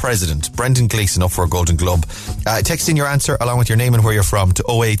US president? Brendan Gleeson up for a Golden Globe. Text in your answer along with your name and where you're from to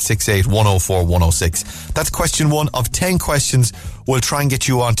 0868 104 106. That's question 1 of 10 questions. We'll try and get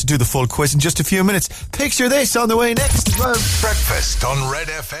you on to do the full quiz in just a few minutes. Picture this on the way next. Breakfast on Red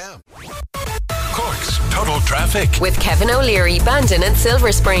FM. Cork's Total Traffic. With Kevin O'Leary, Bandon and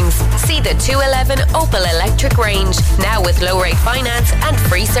Silver Springs. See the 211 Opel Electric range. Now with low rate finance and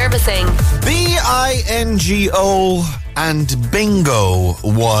free servicing. BINGO and bingo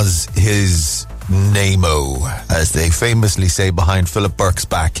was his name-o, as they famously say behind Philip Burke's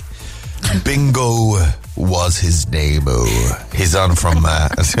back. Bingo was his name-o. He's on from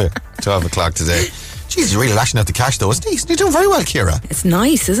 12 o'clock today. Jeez, he's really lashing out the cash though, isn't he? You're doing very well, Ciara. It's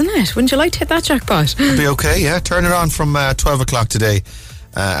nice, isn't it? Wouldn't you like to hit that jackpot? It'll be okay, yeah. Turn it on from 12 o'clock today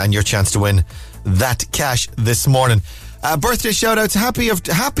and your chance to win that cash this morning. Birthday shout-outs.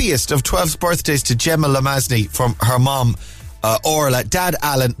 Happiest of 12's birthdays to Gemma Lamasney from her mom, Orla. Dad,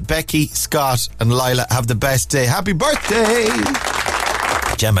 Alan, Becky, Scott and Lila. Have the best day. Happy birthday!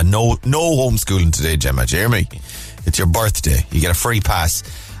 Gemma, no homeschooling today, Gemma. Do you hear me? It's your birthday. You get a free pass.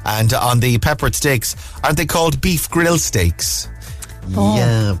 And on the peppered steaks, aren't they called beef grill steaks? Oh.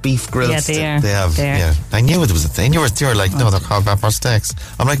 Yeah, beef grill steaks. They have. Yeah, I knew it was a thing. You were like, no, they're called pepper steaks.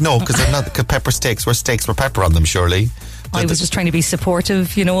 I'm like, no, because they're not pepper steaks. Where steaks with pepper on them, surely. I was just trying to be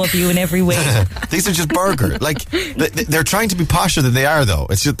supportive, of you in every way. These are just burger. Like they're trying to be posher than they are, though.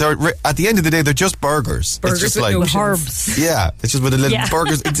 It's just at the end of the day, they're just burgers. Burgers it's just with like no herbs. Yeah, it's just with a little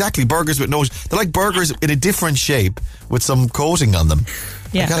burgers. Exactly, burgers with no. They're like burgers in a different shape with some coating on them.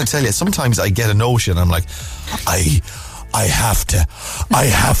 Yeah. I gotta tell you, sometimes I get a notion. I'm like, I have to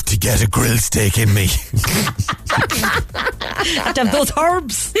get a grill steak in me. Have to have those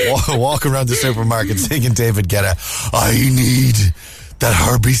herbs. Walk around the supermarket singing David Guetta. I need that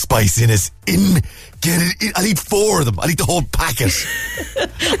herby spiciness in. Get it in. I'll eat 4 of them. I'll eat the whole packet.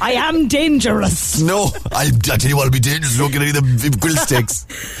 I am dangerous. No, I tell you what, I'll be dangerous. Don't get any of the grill steaks.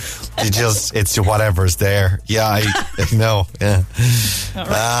 It's whatever's there. Yeah, I know. Yeah.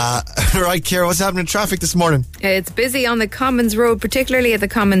 Right, Ciara, what's happening in traffic this morning? It's busy on the Commons Road, particularly at the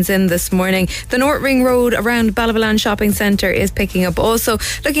Commons Inn this morning. The North Ring Road around Ballavalan Shopping Centre is picking up. Also,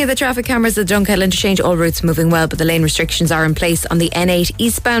 looking at the traffic cameras at the Dunkeld interchange, all routes moving well, but the lane restrictions are in place on the N8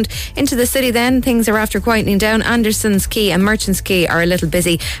 eastbound. Into the city then, things are after quietening down. Anderson's Quay and Merchants Quay are a little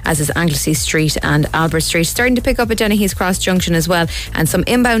busy, as is Anglesey Street and Albert Street. Starting to pick up at Dennehy's Cross Junction as well, and some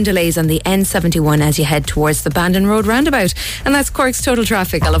inbound delays on the N71 as you head towards the Bandon Road roundabout. And that's Cork's total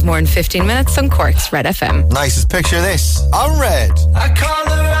traffic. I'll have more in 15 minutes on Cork's Red FM. Nicest picture this on Red. I called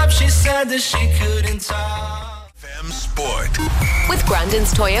her up, she said that she couldn't talk. FM Sport. With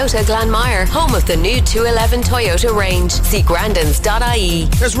Grandin's Toyota Glanmire, home of the new 211 Toyota range. See grandins.ie.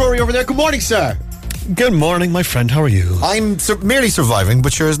 There's Rory over there. Good morning, sir. Good morning, my friend. How are you? I'm merely surviving,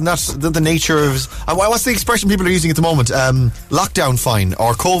 but sure, isn't that the nature of... what's the expression people are using at the moment? Lockdown fine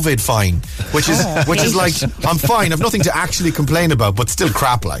or COVID fine, which is like, I'm fine, I've nothing to actually complain about, but still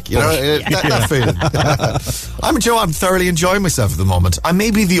crap, like, you know, that feeling. I'm thoroughly enjoying myself at the moment. I may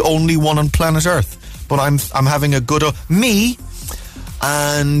be the only one on planet Earth, but I'm having a good... me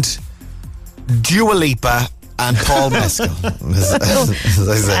and Dua Lipa and Paul Mescal. As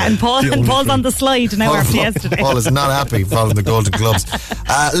I say. And Paul's on the slide now after yesterday. Paul is not happy following the Golden Globes.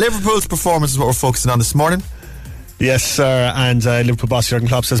 Liverpool's performance is what we're focusing on this morning. Yes, sir. And Liverpool boss Jurgen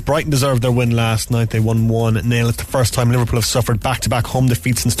Klopp says Brighton deserved their win last night. They won 1-0. It's the first time Liverpool have suffered back-to-back home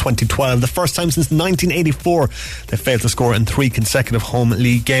defeats since 2012. The first time since 1984 they failed to score in 3 consecutive home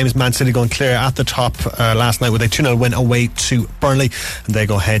league games. Man City going clear at the top last night with a 2-0 win away to Burnley. And they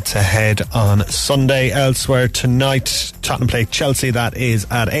go head-to-head on Sunday. Elsewhere tonight, Tottenham play Chelsea. That is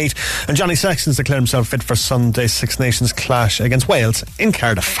at 8. And Johnny Sexton's declared himself fit for Sunday's Six Nations clash against Wales in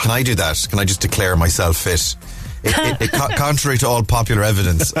Cardiff. Can I do that? Can I just declare myself fit? Contrary to all popular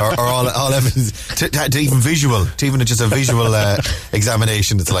evidence or all evidence to even visual, to even just a visual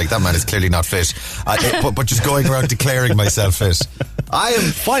examination, it's like that man is clearly not fit, but just going around declaring myself fit. I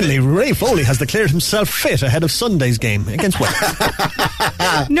am... Finally, Ray Foley has declared himself fit ahead of Sunday's game against Wales.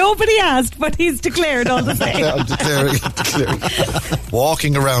 Nobody asked, but he's declared all the same. I'm declaring.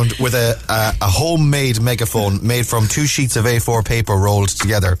 Walking around with a homemade megaphone made from 2 sheets of A4 paper rolled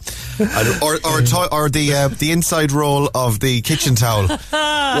together, or the inside roll of the kitchen towel.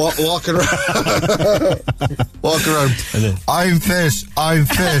 Walking around. I'm fit. I'm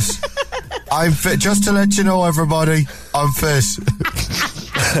fit. Just to let you know, everybody, I'm fit.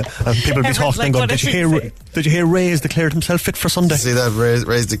 And people will be talking and going, did you hear Ray has declared himself fit for Sunday? See that?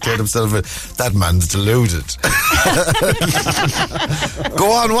 Ray's declared himself fit. That man's deluded.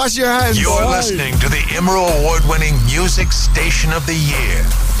 Go on, wash your hands. You're listening to the Emerald Award-winning Music Station of the Year,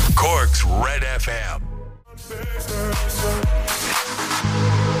 Cork's Red FM.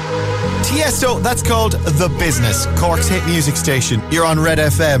 Tiesto, that's called The Business, Cork's hit music station. You're on Red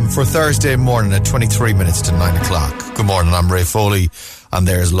FM for Thursday morning at 23 minutes to 9 o'clock. Good morning, I'm Ray Foley, and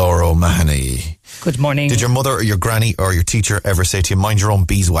there's Laura O'Mahony. Good morning. Did your mother or your granny or your teacher ever say to you, mind your own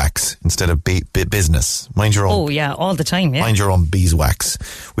beeswax instead of business? Mind your own. Oh, yeah, all the time, yeah. Mind your own beeswax.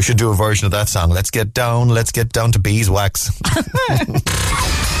 We should do a version of that song. Let's get down to beeswax.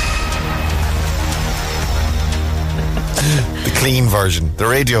 The clean version, the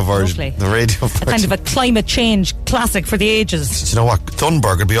radio version. Lovely. The radio version. Kind of a climate change classic for the ages. Do you know what?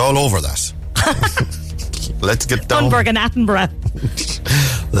 Thunberg would be all over that. Let's get down. Thunberg and Attenborough.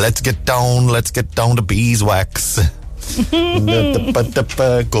 Let's get down to beeswax.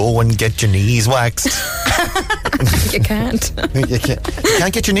 Go and get your knees waxed. You can't. You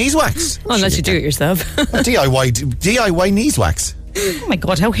can't get your knees waxed. Unless you do it yourself. DIY knees wax. Oh my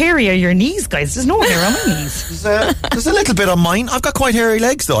God, how hairy are your knees, guys? There's no hair on my knees. There's a little bit on mine. I've got quite hairy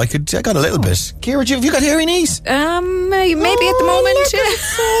legs, though. I got a little bit. Ciara, have you got hairy knees? Maybe at the moment.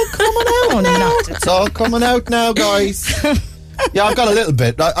 It's all coming out. It's all coming out now, guys. Yeah, I've got a little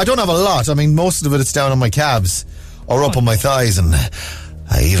bit. I don't have a lot. I mean, most of it's down on my calves or up on my thighs, and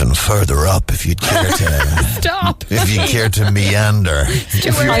even further up, if you'd care to. Stop. If you care to meander.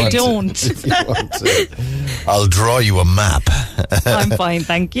 I don't. I'll draw you a map. I'm fine,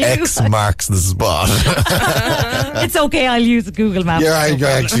 thank you. X marks the spot. It's okay, I'll use a Google map. You're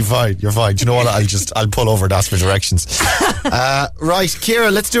actually fine. You're fine. Do you know what? I'll pull over and ask for directions. Right,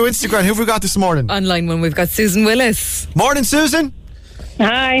 Ciara, let's do Instagram. Who have we got this morning? On line 1, we've got Susan Willis. Morning, Susan.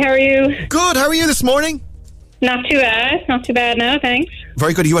 Hi, how are you? Good. How are you this morning? Not too bad. Not too bad now, thanks.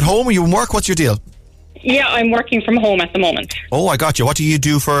 Very good. Are you at home or are you in work? What's your deal? Yeah, I'm working from home at the moment. Oh, I got you. What do you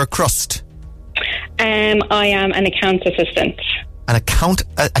do for a crust? I am an accounts assistant. An accounting,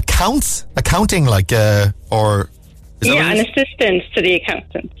 like, or... An assistant to the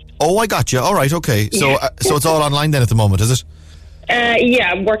accountant. Oh, I got you. All right, okay. So so it's all online then at the moment, is it?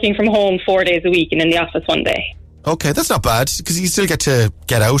 Yeah, I'm working from home 4 days a week and in the office one day. Okay, that's not bad, because you still get to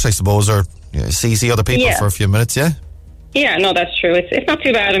get out, I suppose, or see other people for a few minutes, yeah? Yeah, no, that's true. It's not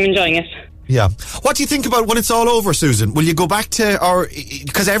too bad. I'm enjoying it. Yeah. What do you think about when it's all over, Susan? Will you go back to, or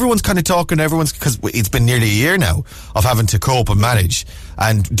because everyone's kind of talking, because it's been nearly a year now of having to cope and manage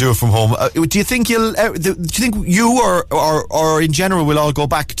and do it from home. Do you think you or in general will all go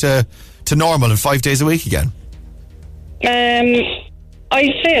back to normal and 5 days a week again?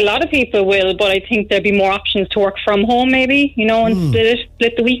 I'd say a lot of people will, but I think there'd be more options to work from home, maybe, and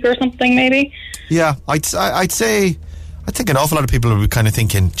split the week or something, maybe. Yeah, I'd say. I think an awful lot of people will be kind of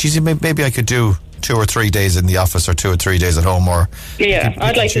thinking, geez, maybe I could do 2 or 3 days in the office or 2 or 3 days at home. Or yeah,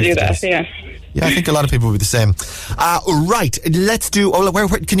 I'd like to do that. Yeah. Yeah, I think a lot of people will be the same. Right, let's do. Where,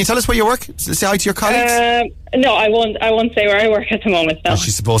 can you tell us where you work? Say hi to your colleagues. No, I won't say where I work at the moment. No. Oh,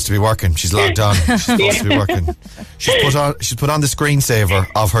 she's supposed to be working. She's logged on. She's supposed to be working. She's put on the screensaver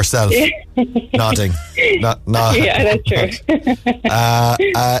of herself, nodding. No. Yeah, that's true.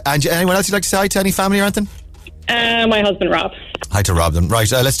 And anyone else you'd like to say hi to? Any family or anything? My husband, Rob. Hi to Rob then.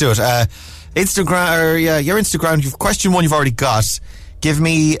 Right, let's do it. Instagram, your Instagram, question 1 you've already got. Give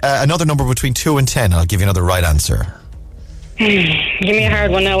me another number between 2 and 10. I'll give you another right answer. Give me a hard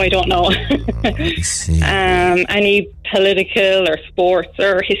one now. I don't know. Let's see. Any political or sports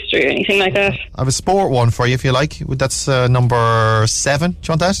or history or anything like that? I have a sport one for you if you like. That's number 7. Do you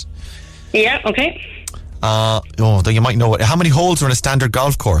want that? Yeah, okay. Then you might know it. How many holes are in a standard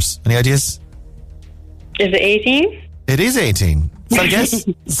golf course? Any ideas? Is it 18? It is 18. Is that a guess?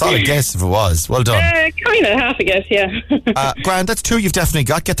 Solid guess if it was. Well done. Kind of half a guess, yeah. Grand, that's 2 you've definitely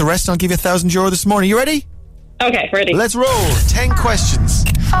got. Get the rest and I'll give you €1,000 this morning. You ready? Okay, ready. Let's roll. 10 questions.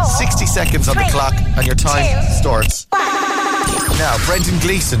 60 seconds on the clock and your time starts. Now, Brendan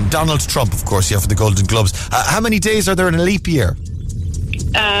Gleeson, Donald Trump, of course, for the Golden Globes. How many days are there in a leap year?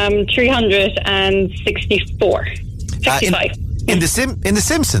 364. 65. In The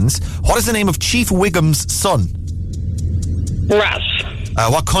Simpsons, what is the name of Chief Wiggum's son? Ralph.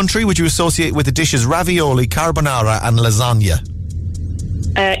 What country would you associate with the dishes ravioli, carbonara and lasagna?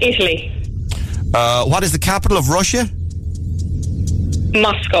 Italy. What is the capital of Russia?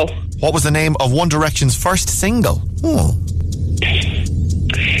 Moscow. What was the name of One Direction's first single?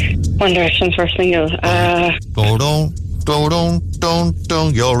 One Direction's first single.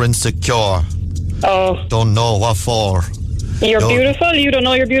 Don't, you're insecure. Oh. Don't know what for. You're beautiful? You don't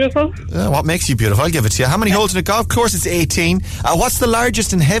know you're beautiful? What makes you beautiful? I'll give it to you. How many holes in a golf course? It's 18. What's the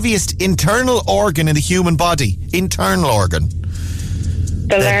largest and heaviest internal organ in the human body? Internal organ.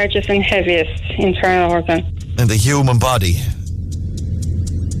 The largest and heaviest internal organ. In the human body.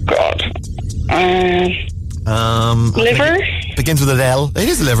 God. Liver? Begins with an L. It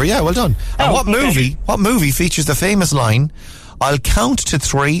is the liver, yeah, well done. And what movie features the famous line, I'll count to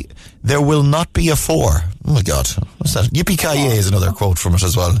 3, there will not be a 4? Oh my God, what's that? Yippee-ki-yay is another quote from it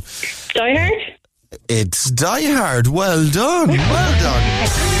as well. Die Hard? It's Die Hard. Well done. Well done.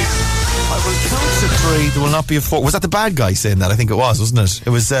 I will count to 3, there will not be a 4. Was that the bad guy saying that? I think it was, wasn't it?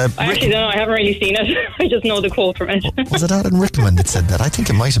 It was. I actually don't know. I haven't really seen it. I just know the quote from it. Was it Alan Rickman that said that? I think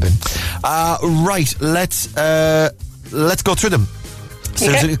it might have been. Right, let's go through them.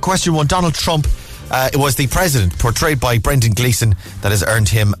 So Okay. Question 1, Donald Trump. It was the president, portrayed by Brendan Gleeson, that has earned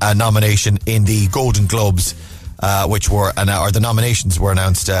him a nomination in the Golden Globes, which were, or the nominations were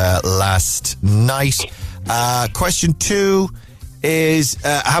announced last night. Question 2 is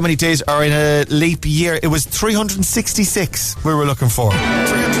how many days are in a leap year? It was 366 we were looking for.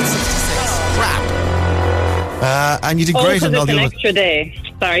 366. Crap. And you did great on all the other. It's an extra day.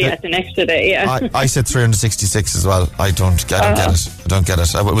 Sorry, it's an extra day, yeah. I said 366 as well. I don't get it. I don't get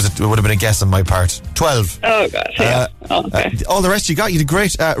it. It would have been a guess on my part. 12. Oh, God. Yeah. Okay. All the rest you got, you did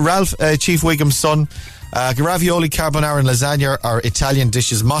great. Ralph, Chief Wiggum's son. Ravioli, carbonara and lasagna are Italian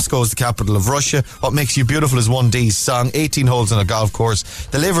dishes. Moscow is the capital of Russia. What Makes You Beautiful is 1D's song. 18 holes in a golf course.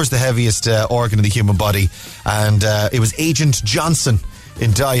 The liver is the heaviest organ in the human body. And it was Agent Johnson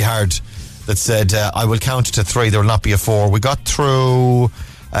in Die Hard that said, I will count to 3, there will not be a 4. We got through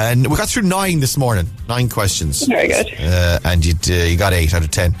 9 this morning. 9 questions. Very good. And you got 8 out of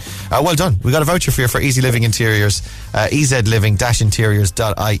 10. Well done. We got a voucher for you for Easy Living Interiors.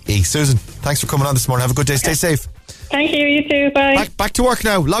 ezliving-interiors.ie. Susan, thanks for coming on this morning. Have a good day. Stay safe. Thank you. You too. Bye. Back to work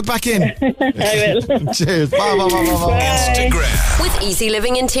now. Log back in. I will. Cheers. Bye. Instagram. With Easy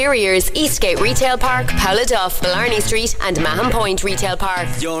Living Interiors, Eastgate Retail Park, Powladuff, Blarney Street and Mahon Point Retail Park.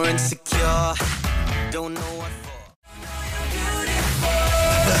 You're insecure, don't know what for.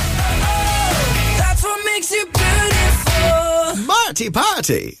 That's what makes you beautiful. Martin. Marty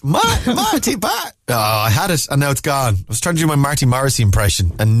Party. Marty Party. Oh, I had it and now it's gone. I was trying to do my Marty Morrissey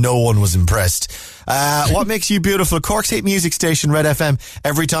impression and no one was impressed. What makes you beautiful? Cork's hit music station, Red FM.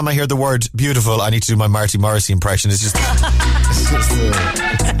 Every time I hear the word beautiful, I need to do my Marty Morrissey impression.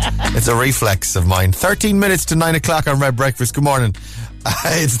 It's a reflex of mine. 13 minutes to 9 o'clock on Red Breakfast. Good morning.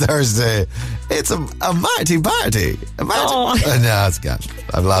 It's Thursday. It's a Marty Party. No, it's gone.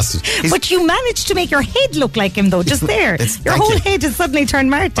 I've lost it. But you managed to make your head look like him, though, just there. Your whole head has suddenly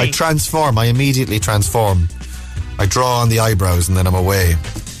turned Marty. I transform. I immediately transform. I draw on the eyebrows and then I'm away.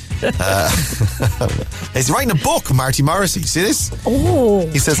 He's writing a book, Marty Morrissey. See this? Oh,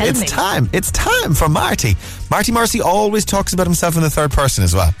 he says it's time for Marty. Marty Morrissey always talks about himself in the third person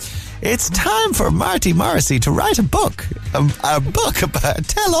as well. It's time for Marty Morrissey to write a book, a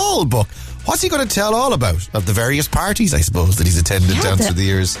tell-all book. What's he going to tell all about? Of the various parties, I suppose, that he's attended down through the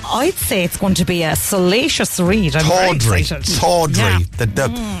years. I'd say it's going to be a salacious read. I'm very excited. Tawdry.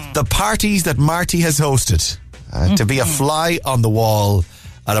 The parties that Marty has hosted. To be a fly on the wall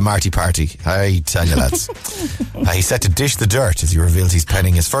at a Marty party, I tell you, lads. He's set to dish the dirt as he reveals he's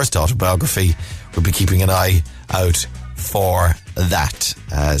penning his first autobiography. We'll be keeping an eye out for that.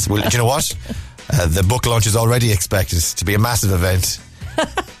 Well, do you know what? The book launch is already expected to be a massive event.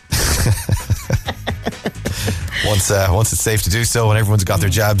 Once it's safe to do so and everyone's got their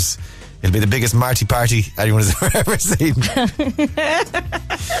jabs, it'll be the biggest Marty party anyone has ever seen.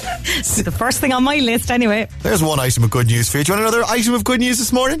 It's the first thing on my list anyway. There's one item of good news for you. Do you want another item of good news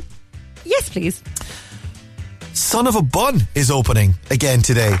this morning? Yes, please. Son of a Bun is opening again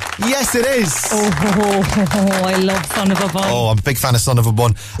today. Yes, it is. Oh, I love Son of a Bun. Oh, I'm a big fan of Son of a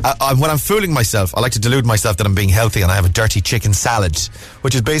Bun. When I'm fooling myself, I like to delude myself that I'm being healthy and I have a dirty chicken salad,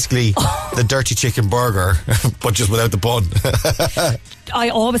 which is basically the dirty chicken burger, but just without the bun. I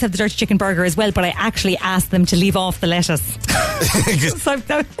always have the dirty chicken burger as well, but I actually ask them to leave off the lettuce.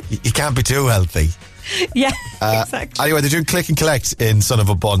 You can't be too healthy. Yeah, exactly. Anyway, they're doing click and collect in Son of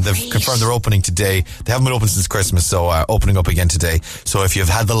a Bun. They've confirmed they're opening today. They haven't been open since Christmas, so opening up again today. So if you've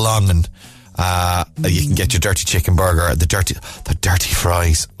had the longing, you can get your dirty chicken burger, the dirty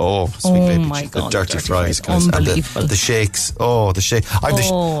fries. Oh, sweet baby, my God, the dirty fries, unbelievable. And the shakes. Oh, the shake.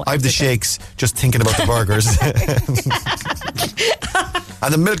 I've the shakes. Just thinking about the burgers,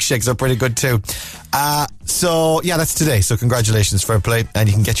 and the milkshakes are pretty good too. So yeah, that's today. So congratulations, fair play, and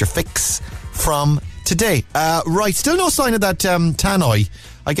you can get your fix from today. Right, still no sign of that tannoy.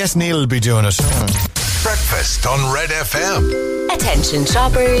 I guess Neil will be doing it. Breakfast on Red FM. Attention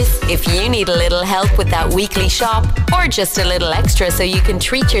shoppers, if you need a little help with that weekly shop or just a little extra so you can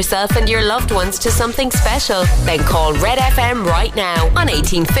treat yourself and your loved ones to something special, then call Red FM right now on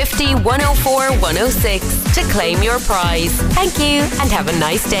 1850 104 106 to claim your prize. Thank you and have a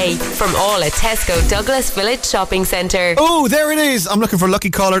nice day from all at Tesco Douglas Village Shopping Centre. Oh, there it is. I'm looking for lucky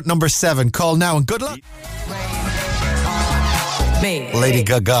caller number 7. Call now and good luck. Lady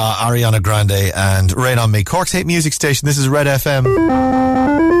Gaga, Ariana Grande and Rain on Me. Cork's hit music station. This is Red FM.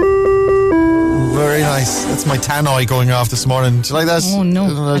 Very nice. That's my tannoy going off this morning. Do you like that? Oh no,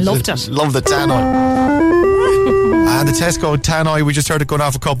 I loved it. Love the tannoy. And the Tesco tannoy, we just heard it going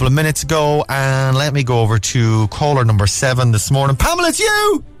off a couple of minutes ago. And let me go over to caller number 7 this morning. Pamela, it's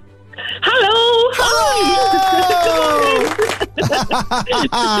you! Hello!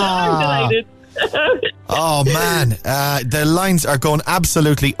 I'm delighted. Oh man, the lines are going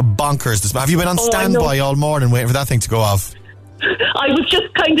absolutely bonkers. Have you been on standby all morning waiting for that thing to go off? I was just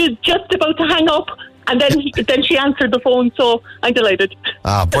about to hang up, and then she answered the phone, so I'm delighted.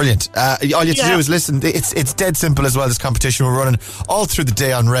 Brilliant. All you have to do is listen. It's dead simple as well, this competition. We're running all through the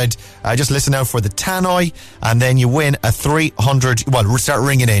day on Red. Just listen out for the tannoy, and then you win a 300. Well, we'll start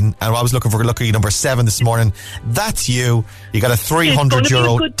ringing in, and I was looking for lucky number 7 this morning. That's you. You got a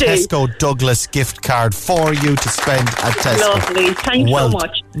 €300 Tesco Douglas gift card for you to spend at Tesco. Lovely. Thanks so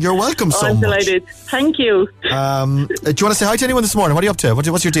much. You're welcome so much. I'm delighted. Thank you. Do you want to say hi to anyone this morning? What are you up to?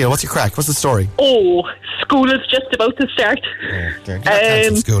 What's your deal? What's your crack? What's the story? Oh, school is just about to start. You're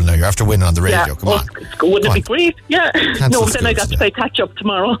cancelled school now. You're after winning on the radio. Come on. Wouldn't it be great? Yeah. Cancel then I got to play catch up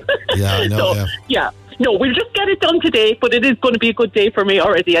tomorrow. Yeah, I know. No, we'll just get it done today, but it is going to be a good day for me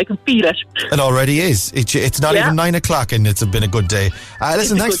already. I can feel it. It already is. It's not even 9 o'clock and it's been a good day.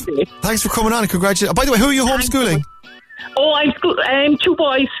 Listen, thanks for coming on and congratulations. By the way, who are you homeschooling? Oh, I'm 2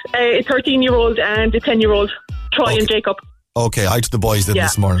 boys, a 13-year-old and a 10-year-old, Troy and Jacob. Okay, hi to the boys then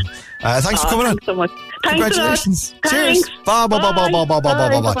this morning. Thanks for coming on. Thanks so much. Congratulations. Cheers. Bye.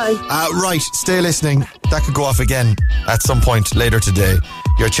 Right, stay listening. That could go off again at some point later today.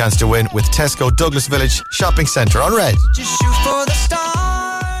 Your chance to win with Tesco Douglas Village Shopping Centre on Red. Just shoot for the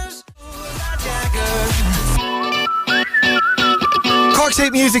stars. Cork's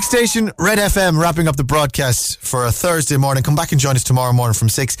hit music station, Red FM, wrapping up the broadcast for a Thursday morning. Come back and join us tomorrow morning from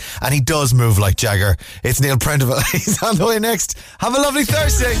 6. And he does move like Jagger. It's Neil Prendeville. He's on the way next. Have a lovely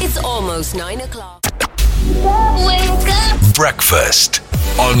Thursday. It's almost 9 o'clock. Breakfast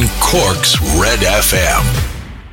on Cork's Red FM.